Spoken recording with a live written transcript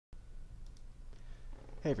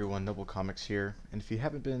Hey everyone, Noble Comics here, and if you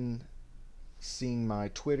haven't been seeing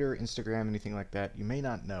my Twitter, Instagram, anything like that, you may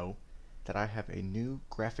not know that I have a new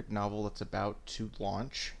graphic novel that's about to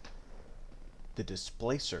launch, The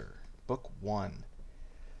Displacer, Book 1.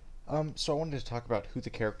 So I wanted to talk about who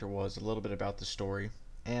the character was, a little bit about the story,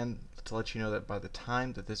 and to let you know that by the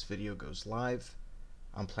time that this video goes live,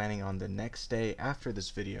 I'm planning on the next day after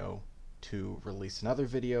this video to release another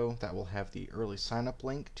video that will have the early sign up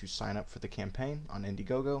link to sign up for the campaign on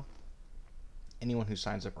Indiegogo. Anyone who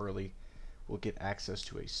signs up early will get access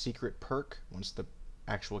to a secret perk once the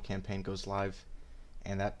actual campaign goes live,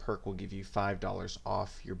 and that perk will give you $5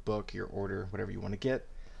 off your book, your order, whatever you want to get.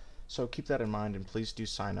 So keep that in mind and please do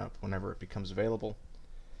sign up whenever it becomes available.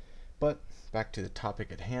 But back to the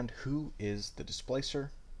topic at hand, who is the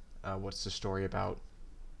Displacer? What's the story about?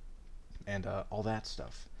 And all that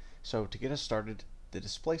stuff. So to get us started, the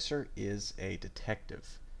Displacer is a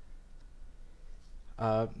detective.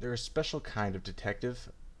 They're a special kind of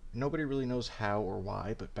detective. Nobody really knows how or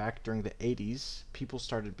why, but back during the 80s, people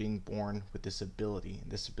started being born with this ability.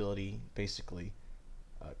 And this ability basically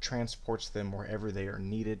transports them wherever they are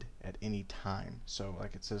needed at any time. So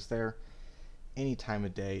like it says there, any time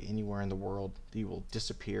of day, anywhere in the world, you will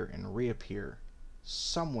disappear and reappear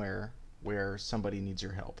somewhere where somebody needs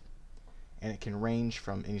your help. And it can range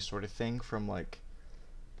from any sort of thing from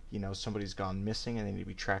somebody's gone missing and they need to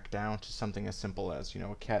be tracked down to something as simple as,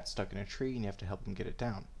 a cat stuck in a tree and you have to help them get it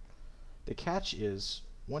down. The catch is,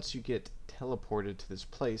 once you get teleported to this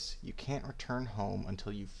place, you can't return home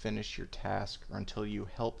until you finish your task or until you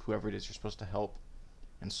help whoever it is you're supposed to help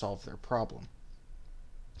and solve their problem.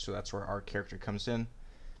 So that's where our character comes in,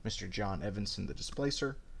 Mr. John Evanson, the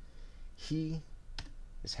Displacer. He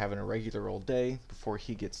is having a regular old day before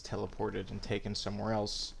he gets teleported and taken somewhere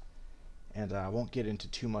else. And I won't get into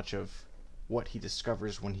too much of what he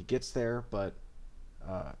discovers when he gets there, but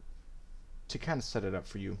to kind of set it up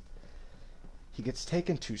for you, he gets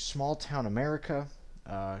taken to small town America,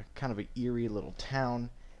 kind of an eerie little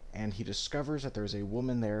town, and he discovers that there's a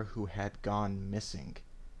woman there who had gone missing.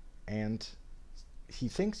 And he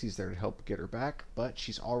thinks he's there to help get her back, but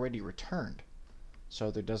she's already returned. So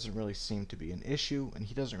there doesn't really seem to be an issue, and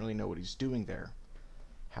he doesn't really know what he's doing there.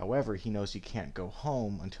 However, he knows he can't go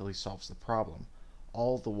home until he solves the problem.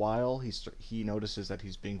 All the while, he notices that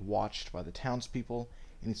he's being watched by the townspeople,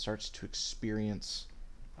 and he starts to experience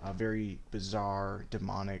very bizarre,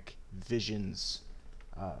 demonic visions,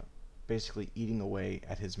 basically eating away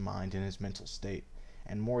at his mind and his mental state.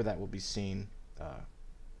 And more of that will be seen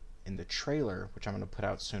in the trailer, which I'm going to put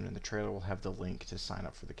out soon. And the trailer will have the link to sign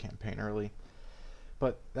up for the campaign early.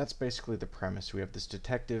 But that's basically the premise. We have this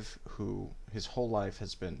detective who his whole life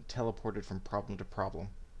has been teleported from problem to problem,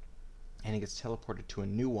 and he gets teleported to a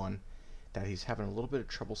new one that he's having a little bit of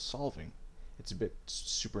trouble solving. It's a bit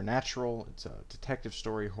supernatural. It's a detective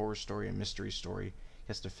story, horror story, and mystery story. He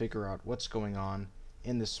has to figure out what's going on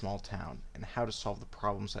in this small town and how to solve the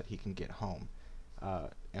problems that he can get home,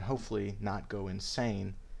 and hopefully not go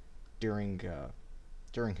insane during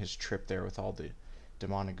his trip there with all the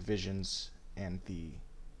demonic visions and the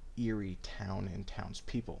eerie town and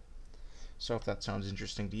townspeople. So if that sounds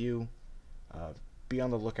interesting to you, be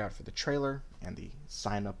on the lookout for the trailer and the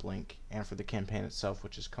sign up link, and for the campaign itself,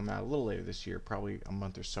 which is coming out a little later this year, probably a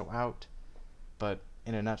month or so out. But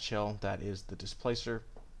in a nutshell, that is the Displacer,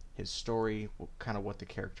 his story, kind of what the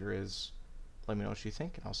character is. Let me know what you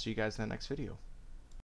think, and I'll see you guys in the next video.